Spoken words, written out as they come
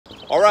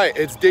All right,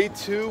 it's day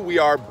 2. We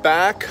are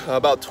back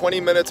about 20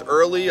 minutes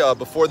early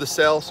before the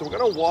sale. So we're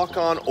gonna walk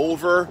on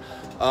over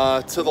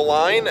to the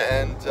line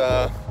and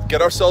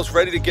get ourselves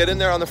ready to get in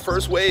there on the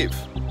first wave.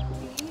 Okay,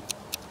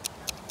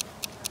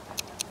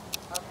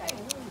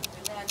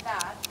 and then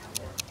that.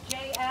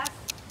 JS.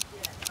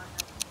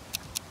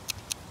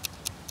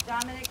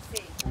 Dominic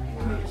C.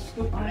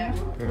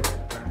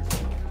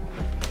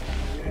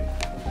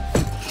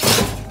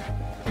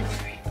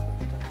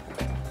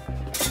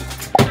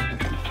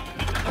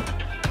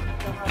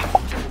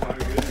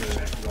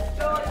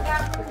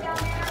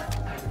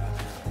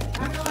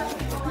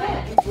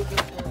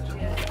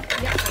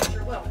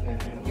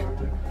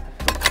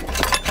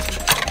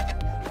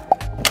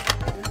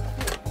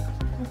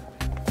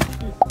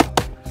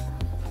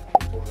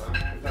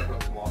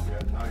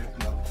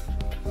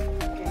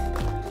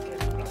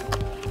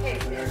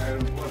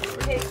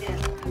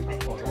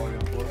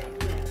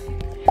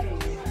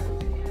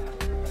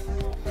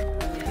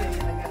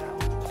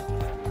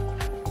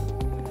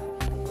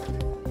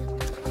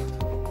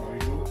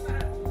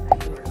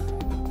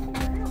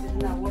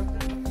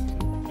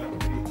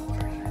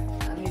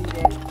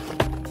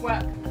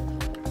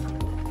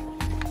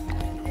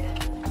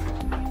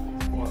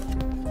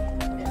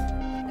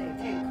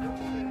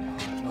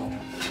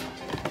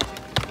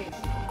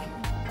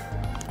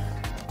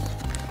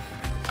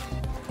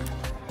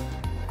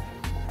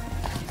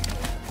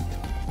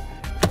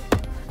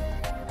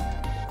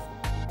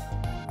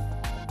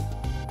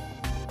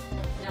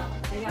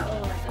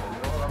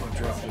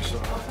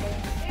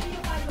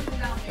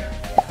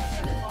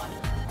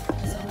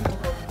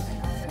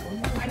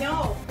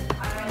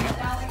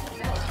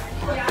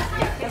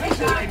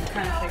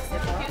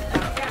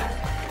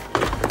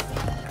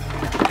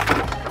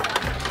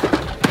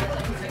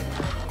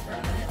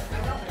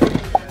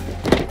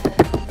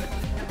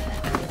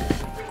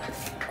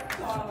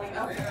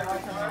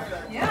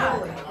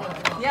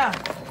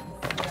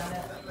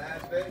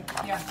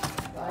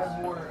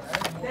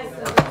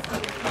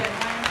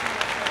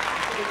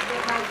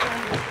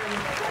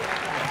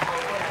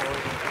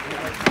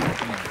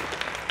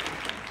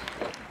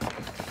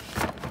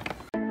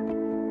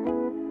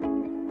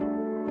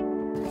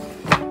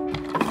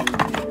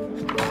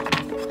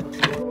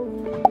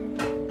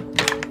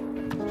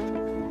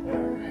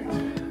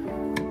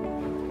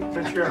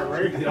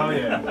 Oh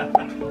yeah.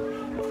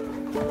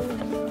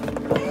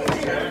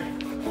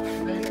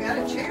 You got a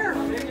chair.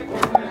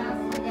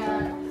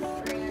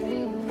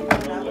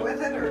 Not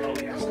with it or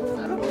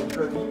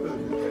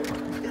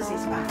busy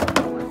spot.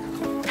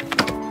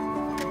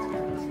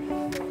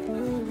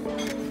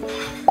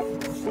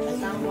 I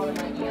found one of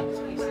my aunt's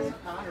pieces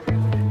of pottery.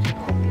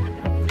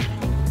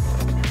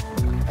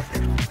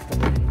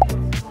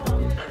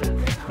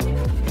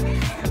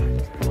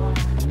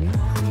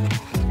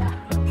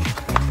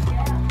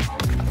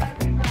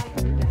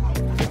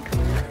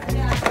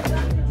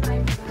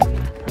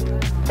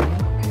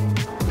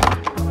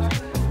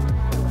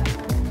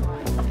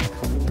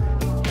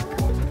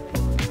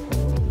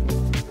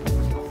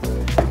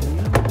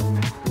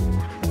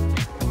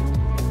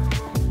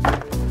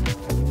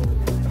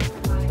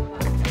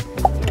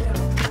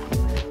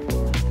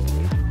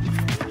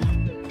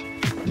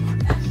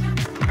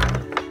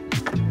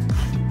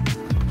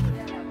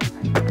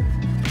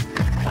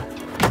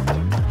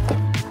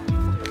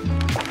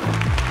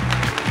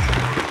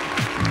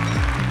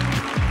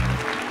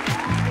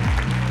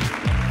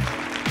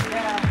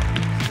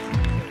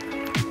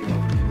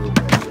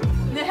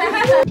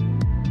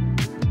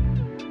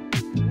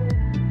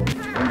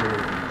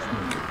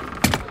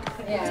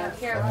 Yeah,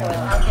 careful.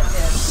 I'll get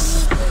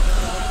this.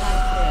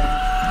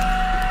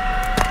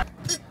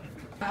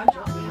 I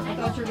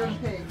thought you were going to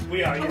pay.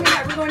 We are. Oh,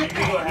 yeah, we're going to You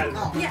go ahead.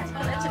 Oh. Yes,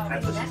 oh, that's a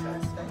That's what she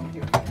pretty. says. Thank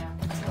you.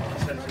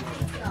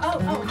 Oh,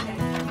 okay.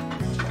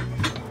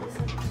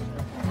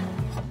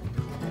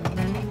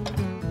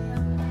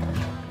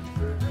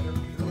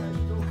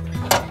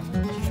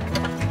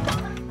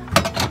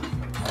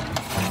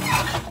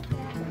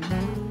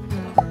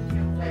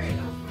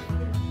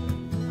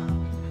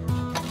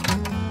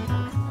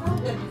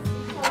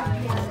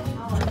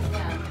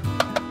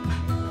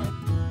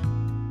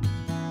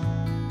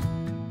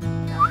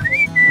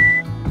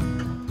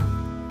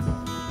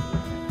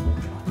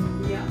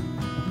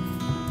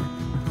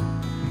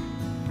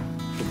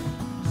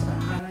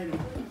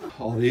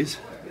 All these?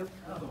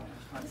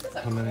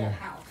 How many are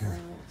here?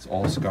 It's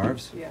all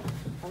scarves? Yeah.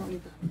 I don't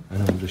need I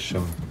know, I'm just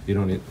showing. You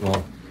don't need,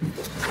 well,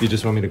 you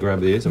just want me to grab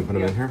these and put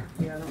them in here?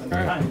 the, All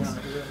right.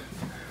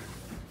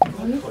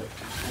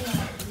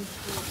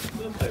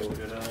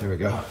 There we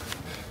go.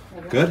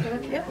 Good?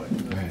 Yep.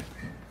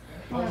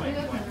 All right.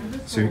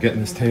 So you're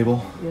getting this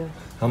table? Yeah.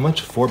 How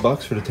much?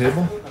 $4 for the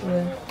table?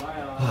 Yeah.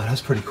 Oh,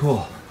 that's pretty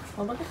cool.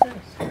 Oh, look at this.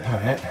 All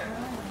right.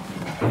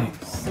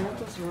 Thanks.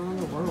 Santas around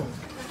the world.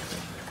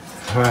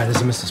 All right, this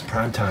is Mrs.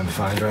 Primetime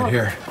find right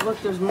here.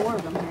 Look, there's more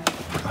of them here.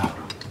 Oh.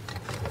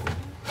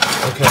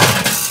 Okay,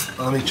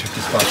 let me check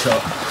this box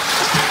out.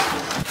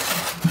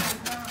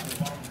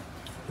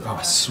 Oh,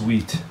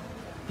 sweet.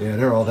 Yeah,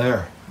 they're all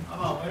there.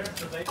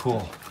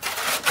 Cool.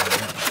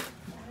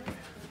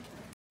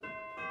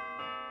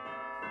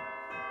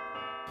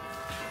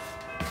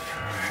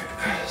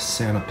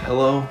 Santa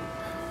pillow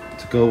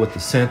to go with the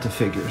Santa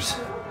figures.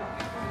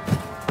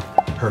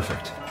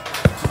 Perfect.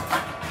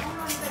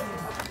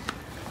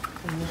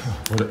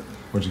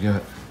 What'd you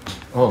get?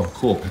 Oh,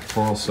 cool,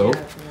 pectoral soap.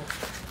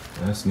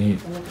 That's neat.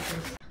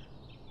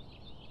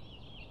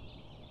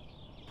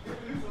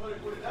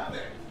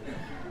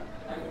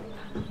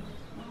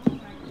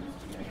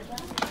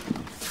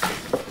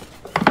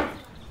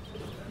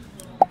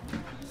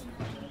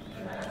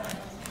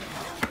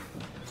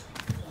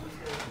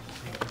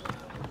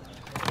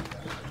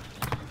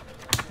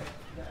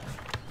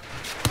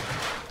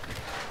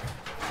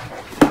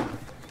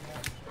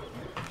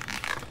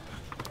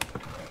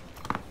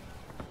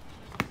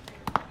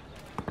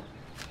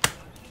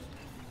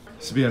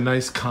 This would be a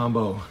nice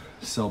combo,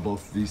 sell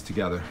both of these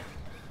together.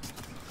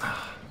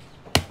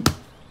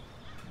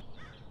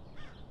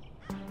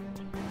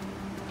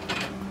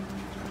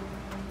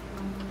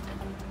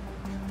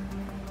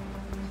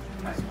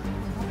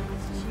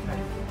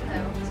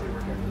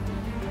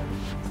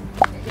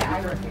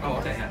 Oh,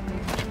 okay.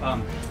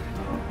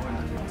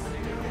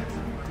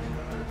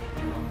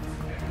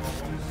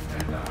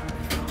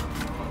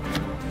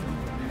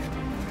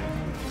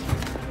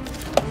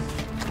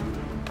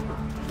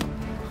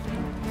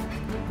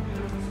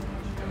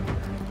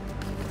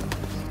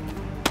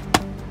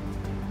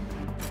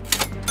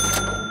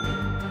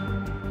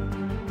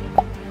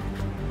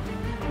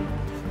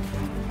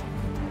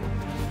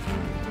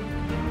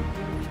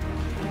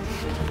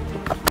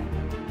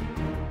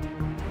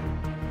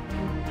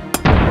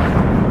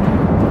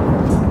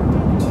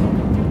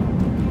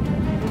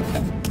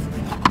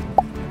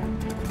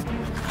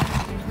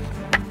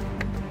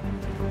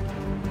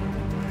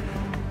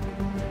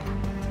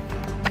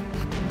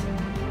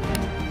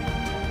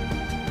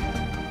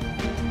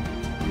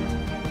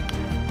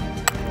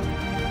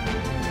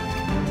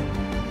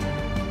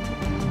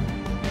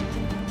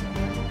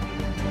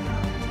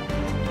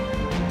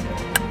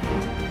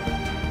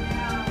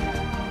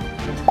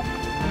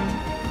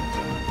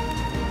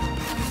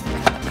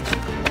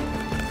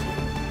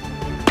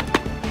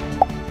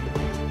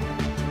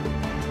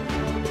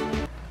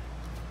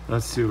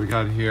 Let's see what we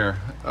got here.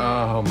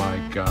 Oh my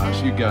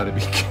gosh, you gotta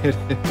be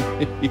kidding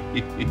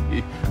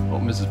me. Oh,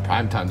 Mrs.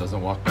 Primetime doesn't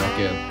walk back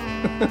in.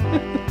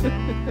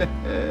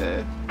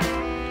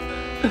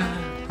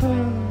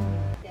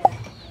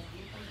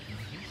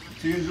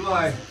 See you in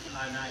July.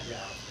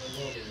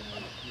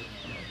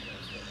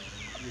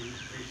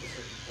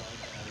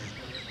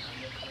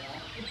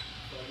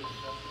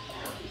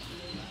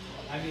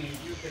 I mean,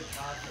 you could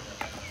talk to them.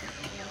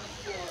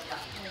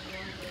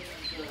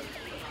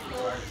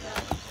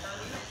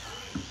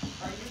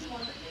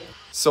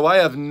 So I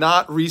have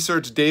not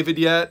researched David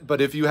yet,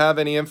 but if you have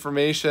any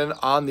information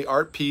on the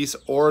art piece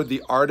or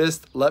the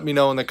artist, let me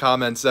know in the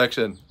comments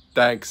section.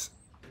 Thanks.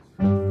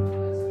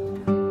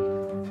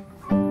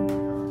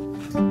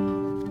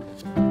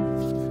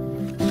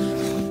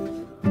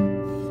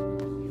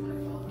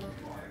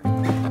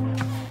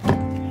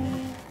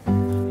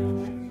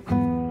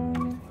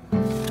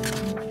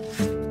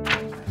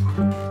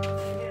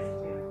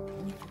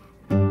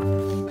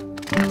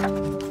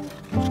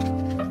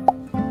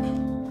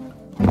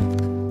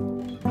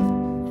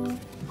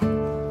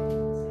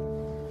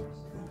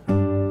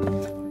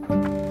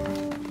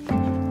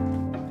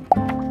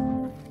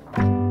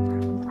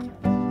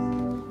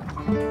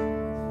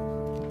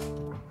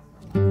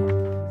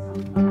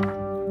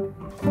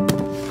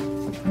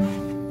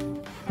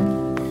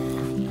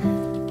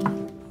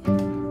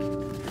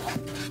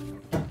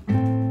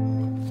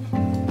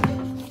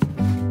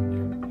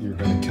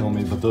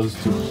 Those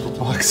two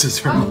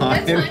boxes are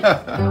mine.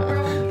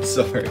 No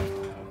sorry.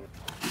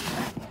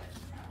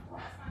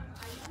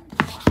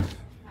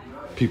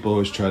 People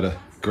always try to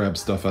grab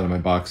stuff out of my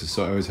boxes,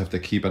 so I always have to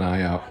keep an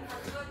eye out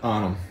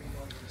on them.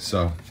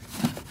 So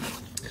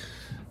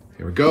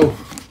here we go.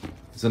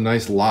 It's a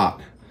nice lot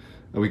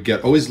that we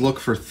get. Always look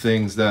for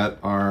things that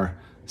are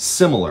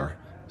similar.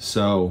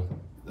 So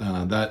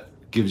that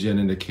gives you an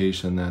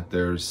indication that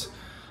there's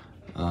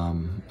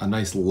a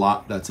nice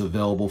lot that's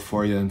available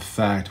for you. In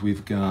fact,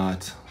 we've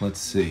got, let's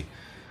see,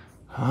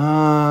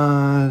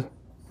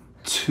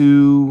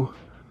 2,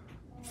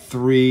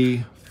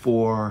 3,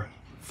 4,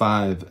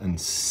 5,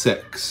 and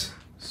 6.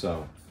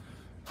 So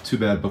too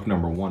bad book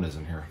number 1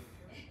 isn't here.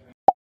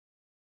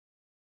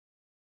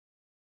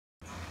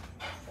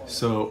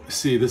 So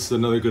see, this is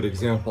another good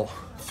example.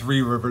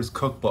 3 Rivers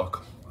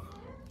Cookbook.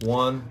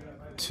 1,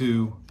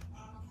 2,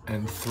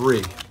 and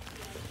 3.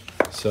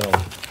 So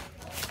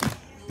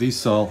these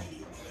sell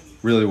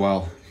really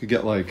well. You could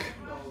get like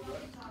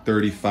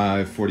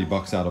 35, 40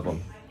 bucks out of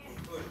them.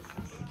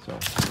 So.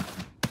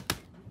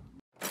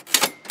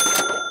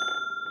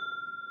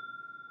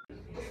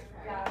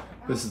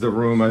 This is the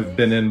room I've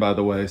been in, by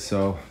the way,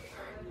 so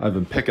I've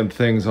been picking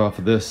things off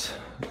of this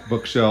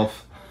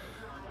bookshelf.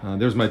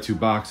 There's my 2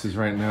 boxes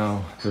right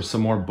now. There's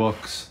some more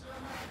books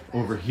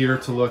over here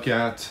to look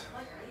at.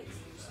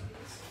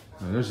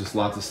 There's just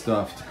lots of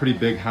stuff. It's a pretty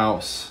big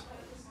house.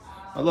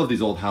 I love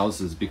these old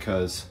houses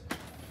because,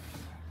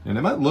 and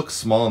they might look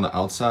small on the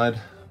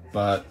outside,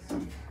 but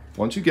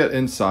once you get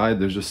inside,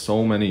 there's just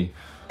so many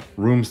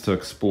rooms to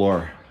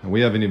explore. And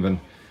we haven't even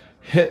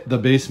hit the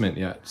basement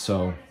yet,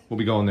 so we'll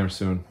be going there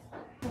soon.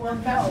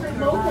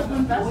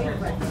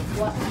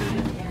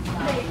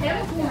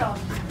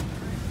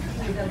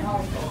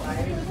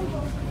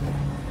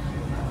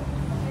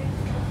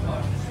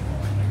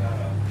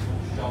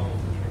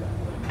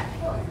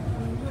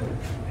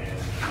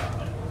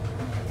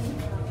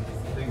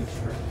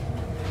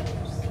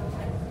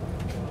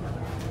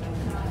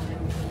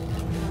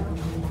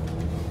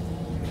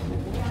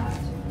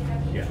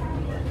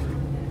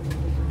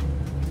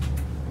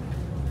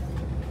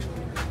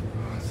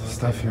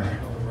 Stuff here.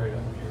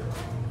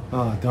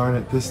 Oh, darn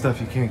it. This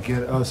stuff you can't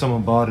get. Oh,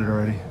 someone bought it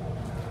already.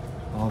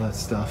 All that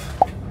stuff.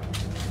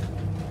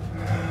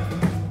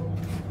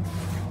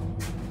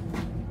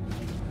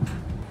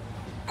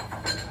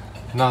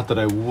 Not that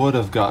I would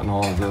have gotten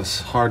all of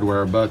this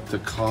hardware, but the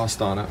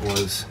cost on it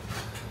was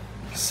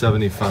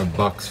 75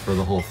 bucks for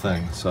the whole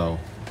thing. So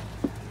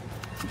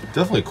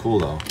definitely cool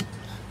though,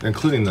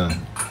 including the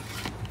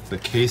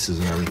cases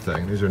and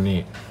everything. These are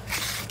neat.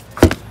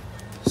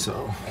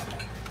 So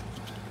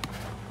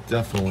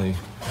definitely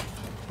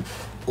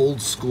old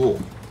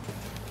school.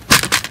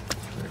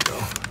 There you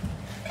go.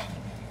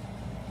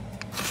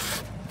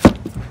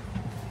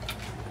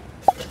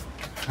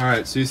 All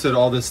right, so you said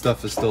all this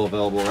stuff is still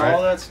available, right?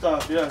 All that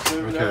stuff, yeah. So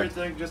Okay.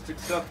 everything just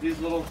except these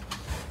little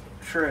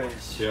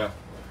trays. Yeah.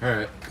 All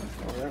right.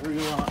 Whatever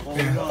you want, load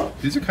it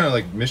up. These are kind of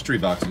like mystery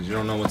boxes. You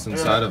don't know what's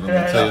inside of them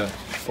Yeah, until yeah. you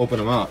open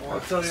them up. Well, I'll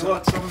tell you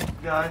what, some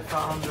guy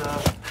found, you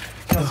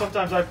know,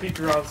 sometimes I peek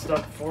around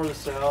stuff before the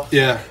sale.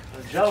 Yeah.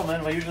 The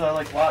gentleman, well, usually I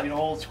like, you know,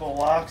 old school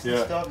locks and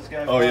Yeah. stuff. This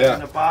guy Oh, found yeah.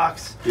 in a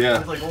box. Yeah.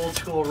 With like old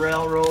school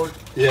railroad,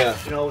 Yeah.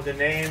 you know, with the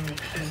name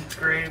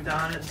engraved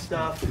on it and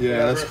stuff.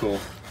 Yeah, that's whatever. cool.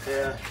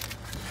 Yeah.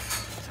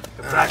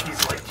 The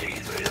Rocky's like,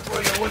 geez,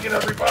 we're gonna look at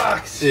every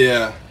box.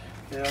 Yeah.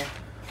 Yeah.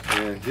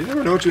 Yeah. You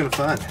never know what you're gonna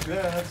find.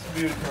 Yeah, that's the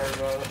beauty part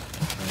about it.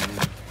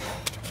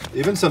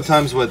 Even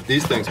sometimes with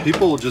these things,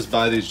 people will just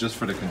buy these just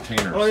for the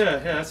containers. Oh yeah, yeah,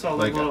 that's all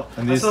Like, the little,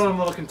 and that's these- all them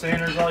little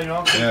containers, all, you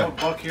know, Yeah. a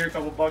couple buck here, a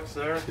couple bucks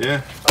there.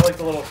 Yeah. I like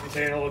the little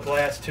container, little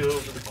glass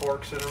tubes with the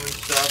corks in them and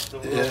stuff. The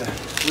little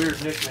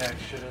weird knick-knack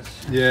shit is.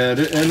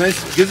 Yeah, and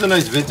nice, gives a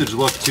nice vintage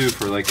look too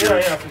for like Yeah, your.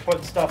 yeah, if you're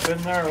putting stuff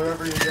in there or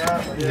whatever you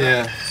got. But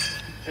Yeah.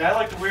 Yeah, I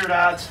like the weird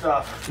odd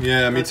stuff.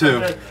 Yeah, me That's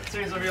too. what it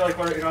seems to be like,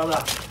 what, you know,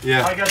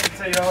 Yeah. I got to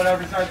say, you know what,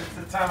 every time, it's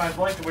the time I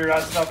like the weird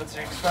odd stuff, it's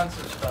the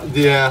expensive stuff.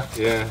 Yeah.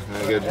 Yeah.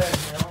 I get Hey, it.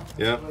 you know,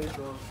 Yeah. that's the way it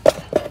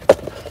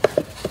goes.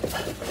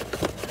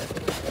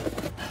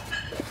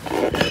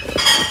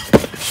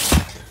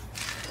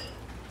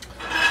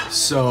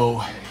 So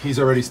he's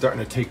already starting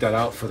to take that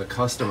out for the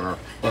customer.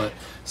 But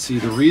see,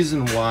 the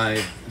reason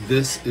why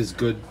this is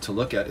good to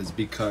look at is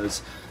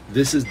because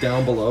this is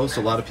down below,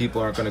 so a lot of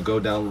people aren't going to go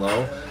down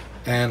low,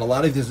 and a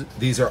lot of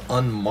these are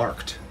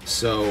unmarked.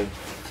 So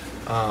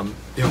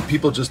you know,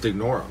 people just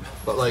ignore them.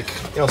 But like,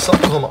 you know, some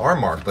of them are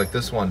marked, like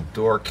this one: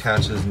 door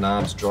catches,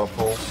 knobs, draw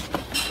pulls.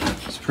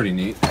 It's pretty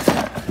neat.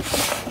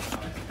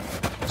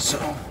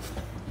 So.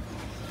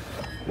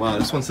 Wow,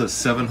 this one says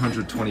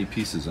 720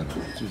 pieces in it.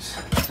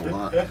 Jeez, that's a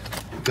lot.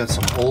 You've got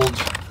some old.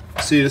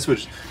 See, this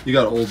which you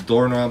got old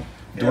doorknob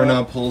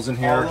pulls in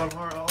here. All them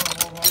hardware,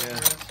 Yeah.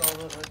 that's all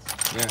that,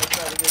 that's, Yeah. I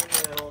try to get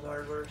into that old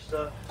hardware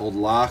stuff. Old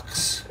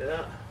locks.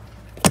 Yeah.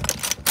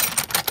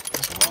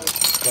 There's a lot of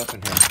stuff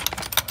in here.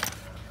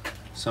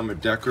 Some are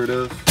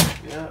decorative.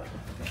 Yeah.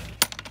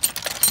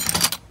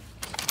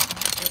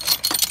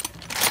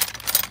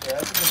 Yeah,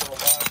 that's a good little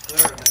box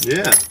there. Man.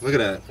 Yeah, look at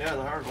that. Yeah,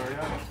 the hardware,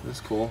 yeah. That's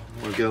cool.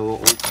 Want to get a little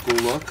old school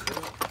look?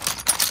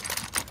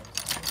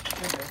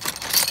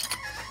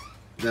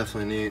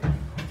 Definitely neat.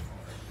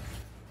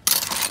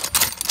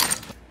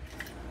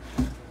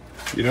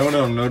 You know what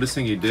I'm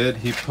noticing he did?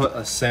 He put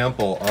a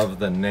sample of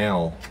the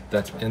nail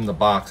that's in the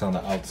box on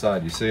the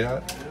outside. You see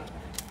that?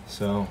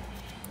 So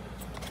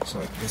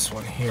like this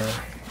one here.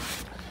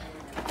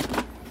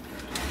 But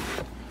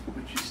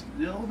you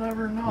still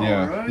never know,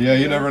 Yeah, right? yeah,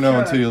 you never know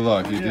gotta until you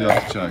check. look. You do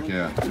have to check,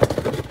 yeah.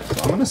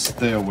 So I'm gonna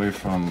stay away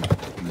from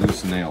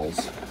loose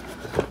nails.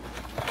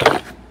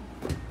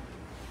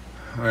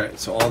 All right,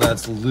 so all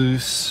that's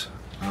loose,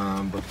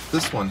 but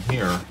this one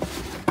here,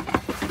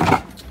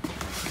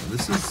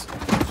 this is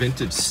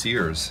vintage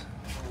Sears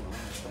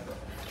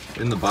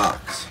in the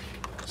box.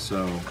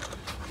 So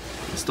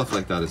stuff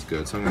like that is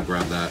good. So I'm gonna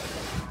grab that.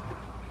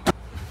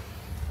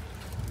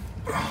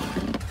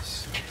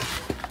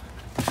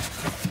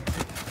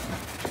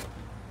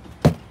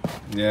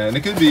 Yeah, and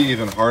it could be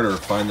even harder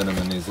finding them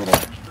in these little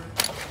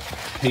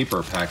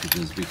paper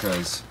packages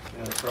because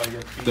Yeah, they probably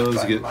get beat those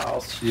by get,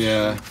 mouse.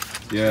 yeah,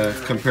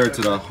 compared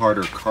to the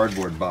harder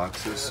cardboard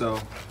boxes. So,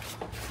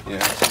 yeah,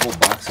 it's a whole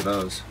box of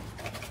those.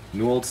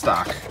 New old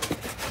stock. There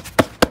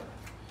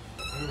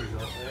we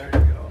go. There you go.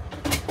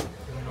 I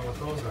don't know what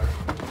those are.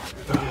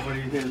 What do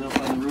you get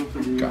up on the roof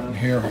of the? Got in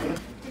here.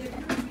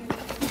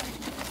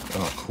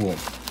 Oh, cool.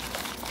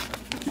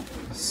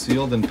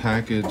 Sealed and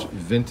packaged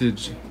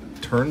vintage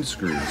turn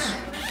screws.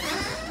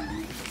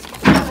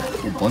 A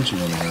whole bunch of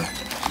them here.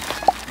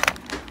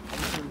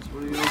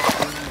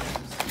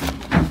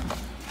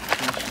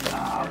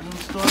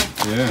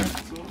 Yeah.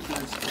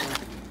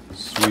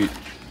 Sweet.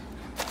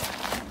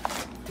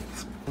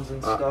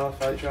 And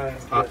stuff. I try and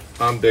get.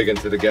 I'm big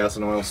into the gas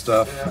and oil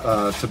stuff,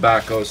 Yeah.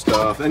 tobacco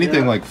stuff.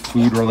 Anything Yeah. like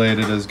food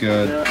related is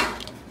good. Yeah.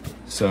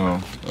 So,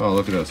 oh,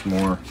 look at this,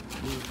 more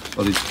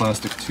of these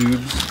plastic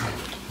tubes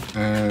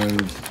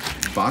and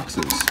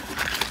boxes.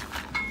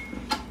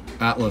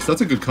 Atlas,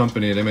 that's a good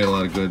company. They made a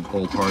lot of good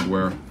old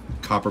hardware.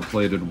 Copper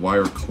plated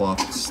wire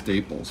cloth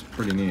staples,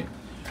 pretty neat.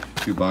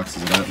 2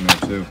 boxes of that in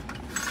there too.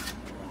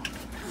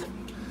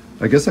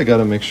 I guess I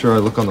gotta make sure I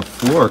look on the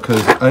floor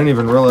because I didn't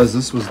even realize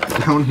this was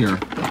down here.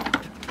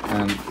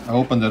 And I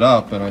opened it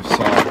up and I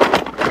saw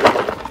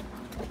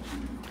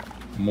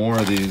more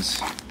of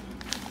these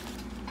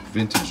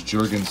vintage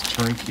Jergens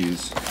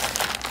turnkeys.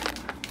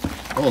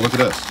 Oh, look at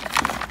this.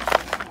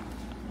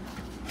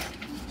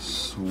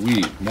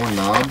 Sweet, more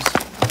knobs.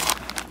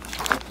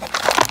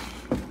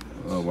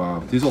 Oh wow,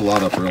 these will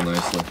lot up real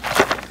nicely.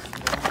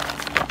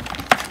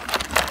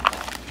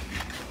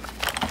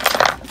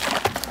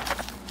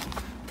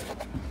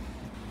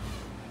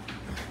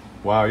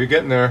 Wow, you're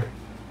getting there.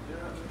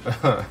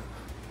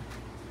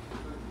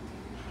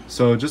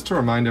 So just to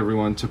remind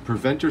everyone, to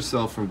prevent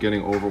yourself from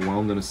getting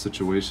overwhelmed in a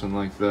situation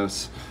like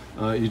this,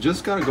 you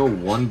just gotta go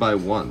one by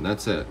one,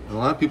 that's it. And a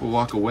lot of people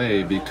walk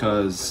away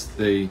because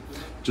they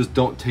just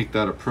don't take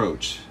that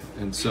approach.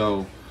 And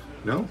so,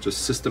 you know,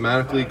 just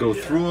systematically go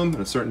through them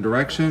in a certain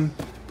direction,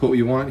 put what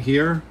you want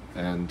here,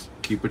 and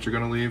keep what you're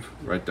gonna leave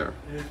right there.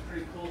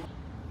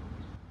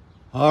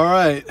 All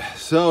right,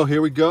 so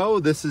here we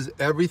go. This is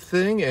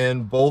everything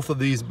in both of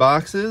these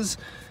boxes.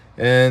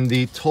 And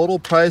the total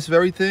price of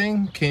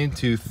everything came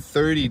to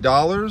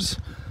 $30.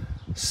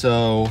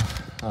 So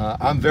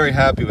I'm very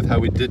happy with how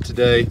we did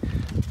today.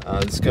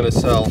 It's gonna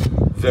sell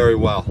very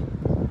well.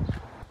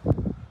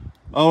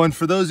 Oh, and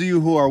for those of you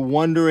who are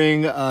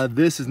wondering,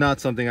 this is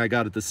not something I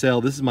got at the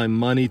sale. This is my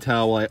money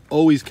towel. I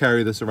always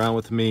carry this around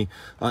with me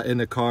in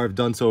the car. I've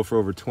done so for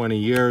over 20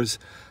 years.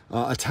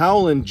 A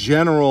towel in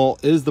general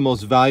is the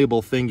most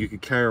valuable thing you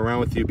could carry around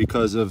with you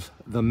because of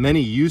the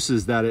many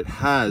uses that it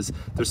has.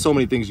 There's so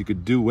many things you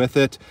could do with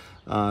it.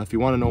 If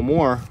you want to know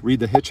more, read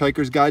The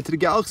Hitchhiker's Guide to the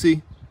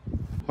Galaxy.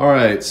 All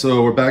right,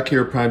 so we're back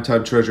here at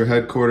Primetime Treasure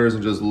headquarters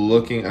and just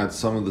looking at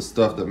some of the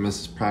stuff that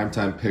Mrs.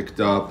 Primetime picked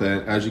up.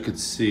 And as you could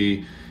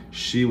see,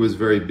 she was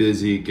very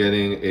busy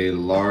getting a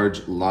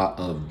large lot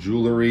of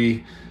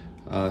jewelry.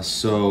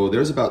 So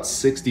there's about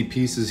 60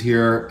 pieces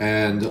here,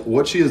 and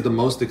what she is the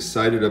most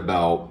excited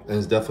about, and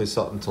is definitely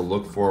something to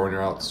look for when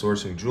you're out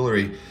sourcing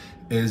jewelry,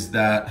 is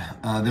that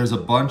there's a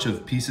bunch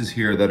of pieces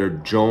here that are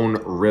Joan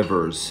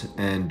Rivers.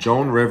 And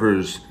Joan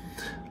Rivers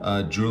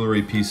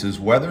jewelry pieces,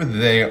 whether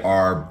they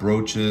are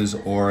brooches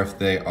or if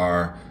they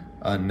are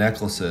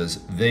necklaces,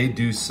 they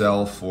do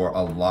sell for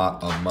a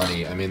lot of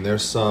money. I mean,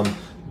 there's some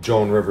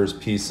Joan Rivers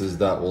pieces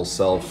that will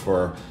sell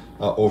for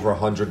over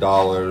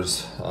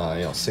 $100,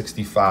 you know,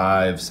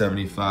 $65,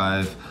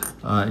 $75,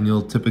 and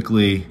you'll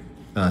typically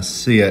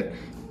see it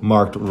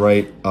marked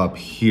right up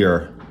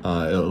here.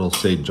 It'll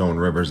say Joan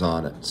Rivers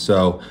on it.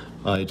 So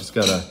you just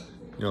gotta,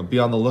 you know, be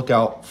on the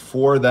lookout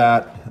for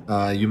that.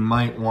 You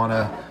might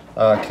wanna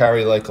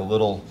carry like a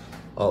little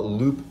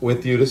loop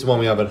with you. This is one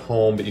we have at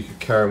home, but you could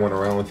carry one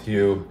around with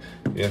you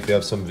if you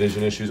have some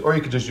vision issues, or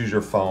you could just use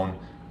your phone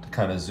to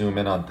kind of zoom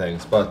in on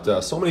things.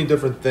 But so many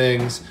different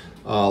things.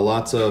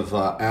 Lots of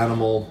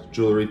animal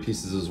jewelry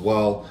pieces as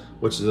well,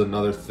 which is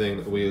another thing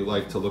that we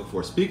like to look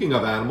for. Speaking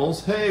of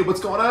animals, hey, what's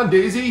going on,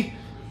 Daisy?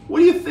 What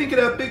do you think of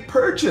that big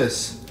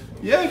purchase?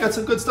 Yeah, I got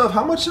some good stuff.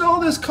 How much did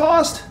all this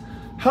cost?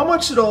 How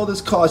much did all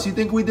this cost? You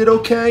think we did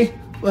okay?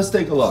 Let's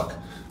take a look.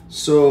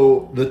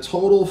 So the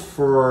total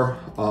for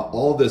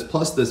all of this,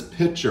 plus this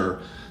picture,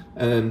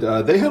 and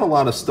they had a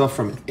lot of stuff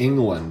from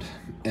England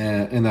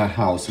in that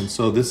house. And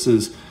so this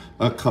is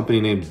a company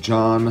named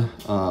John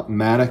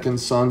Maddock and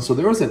Son. So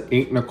there was an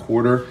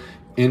 8¼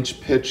 inch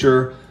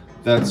picture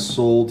that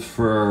sold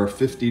for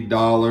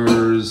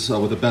 $50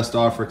 with the best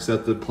offer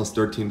accepted plus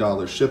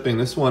 $13 shipping.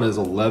 This one is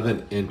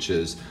 11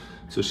 inches.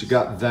 So she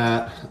got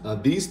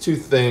that. These two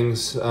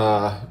things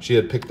she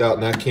had picked out,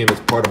 and that came as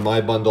part of my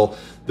bundle.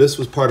 This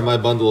was part of my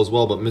bundle as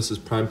well, but Mrs.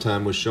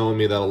 Primetime was showing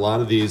me that a lot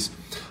of these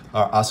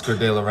are Oscar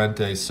de la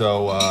Renta.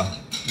 So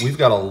we've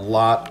got a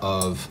lot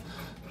of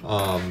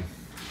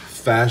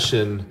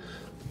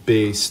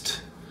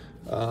fashion-based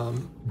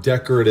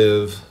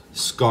decorative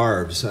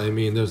scarves. I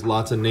mean, there's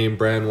lots of name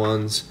brand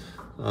ones.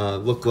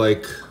 Look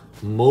like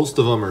most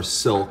of them are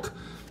silk,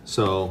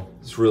 so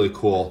it's really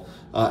cool.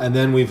 And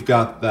then we've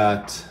got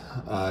that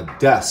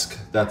desk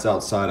that's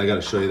outside. I got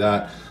to show you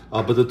that.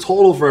 But the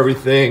total for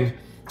everything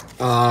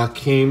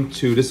came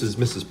to, this is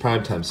Mrs.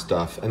 Primetime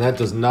stuff, and that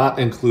does not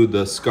include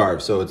the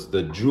scarf. So it's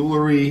the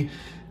jewelry,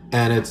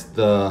 and it's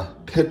the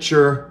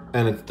picture,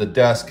 and it's the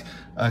desk.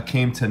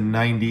 Came to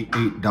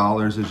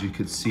 $98, as you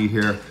could see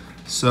here.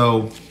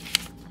 So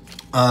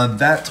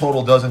that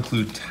total does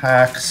include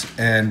tax,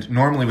 and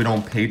normally we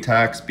don't pay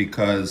tax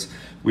because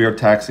we are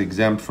tax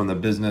exempt from the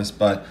business,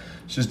 but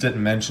she just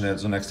didn't mention it,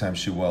 so next time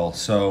she will.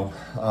 So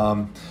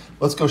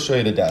let's go show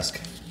you the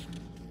desk.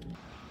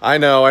 I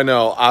know.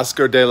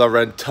 Oscar de la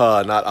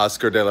Renta, not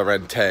Oscar de la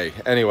Rente.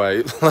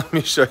 Anyway, let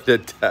me show you the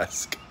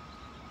desk.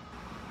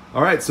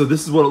 All right, so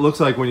this is what it looks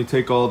like when you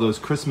take all those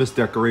Christmas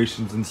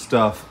decorations and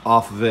stuff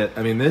off of it.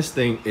 I mean, this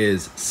thing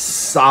is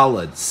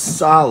solid.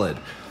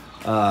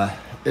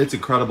 It's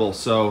incredible.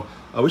 So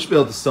we should be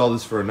able to sell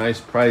this for a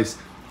nice price.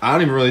 I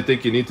don't even really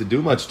think you need to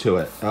do much to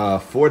it.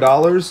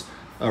 $4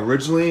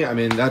 originally. I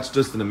mean, that's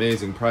just an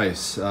amazing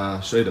price. I'll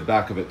show you the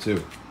back of it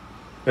too.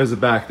 There's the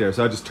back there.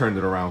 So I just turned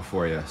it around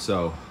for you.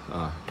 So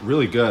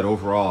really good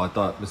overall. I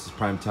thought Mrs.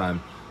 Primetime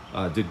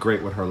did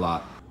great with her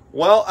lot.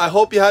 Well, I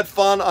hope you had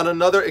fun on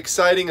another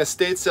exciting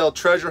estate sale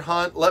treasure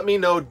hunt. Let me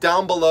know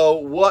down below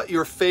what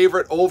your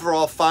favorite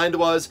overall find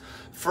was.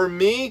 For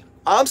me,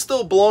 I'm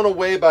still blown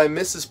away by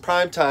Mrs.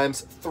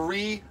 Primetime's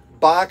 3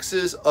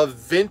 boxes of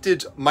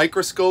vintage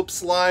microscope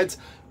slides.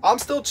 I'm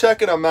still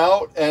checking them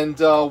out, and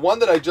one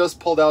that I just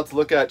pulled out to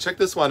look at, check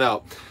this one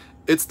out.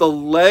 It's the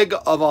leg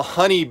of a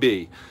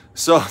honeybee.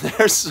 So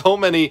there's so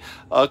many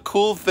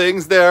cool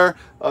things there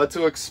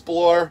to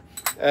explore,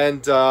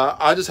 and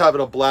I'm just having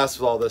a blast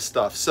with all this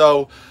stuff.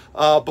 So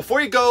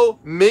before you go,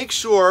 make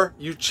sure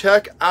you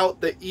check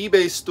out the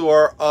eBay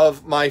store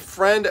of my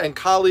friend and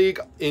colleague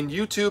in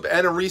YouTube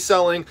and in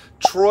reselling,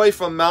 Troy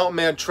from Mountain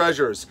Man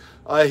Treasures.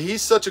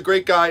 He's such a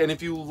great guy, and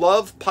if you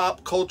love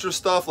pop culture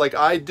stuff like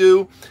I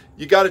do,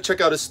 you got to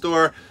check out his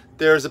store.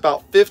 There's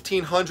about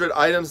 1,500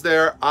 items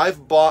there.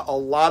 I've bought a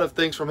lot of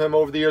things from him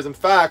over the years. In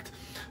fact,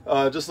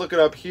 just looking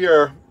up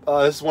here,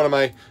 this is one of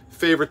my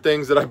favorite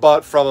things that I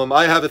bought from him.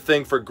 I have a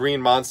thing for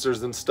green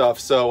monsters and stuff,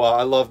 so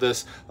I love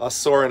this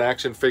Soren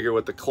action figure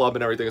with the club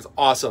and everything. It's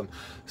awesome.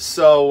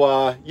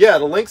 So yeah,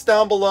 the link's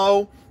down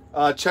below.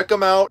 Check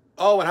them out.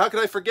 Oh, and how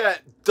could I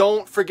forget?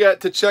 Don't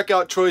forget to check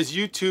out Troy's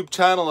YouTube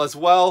channel as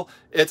well.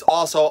 It's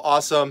also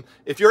awesome.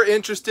 If you're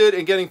interested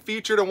in getting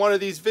featured in one of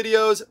these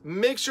videos,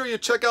 make sure you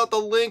check out the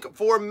link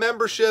for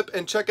membership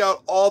and check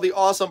out all the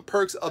awesome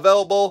perks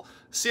available.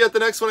 See you at the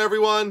next one,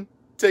 everyone.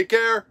 Take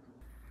care.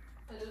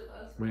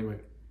 Wait.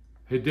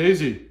 Hey,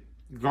 Daisy,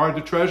 guard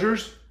the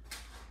treasures?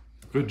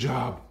 Good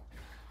job.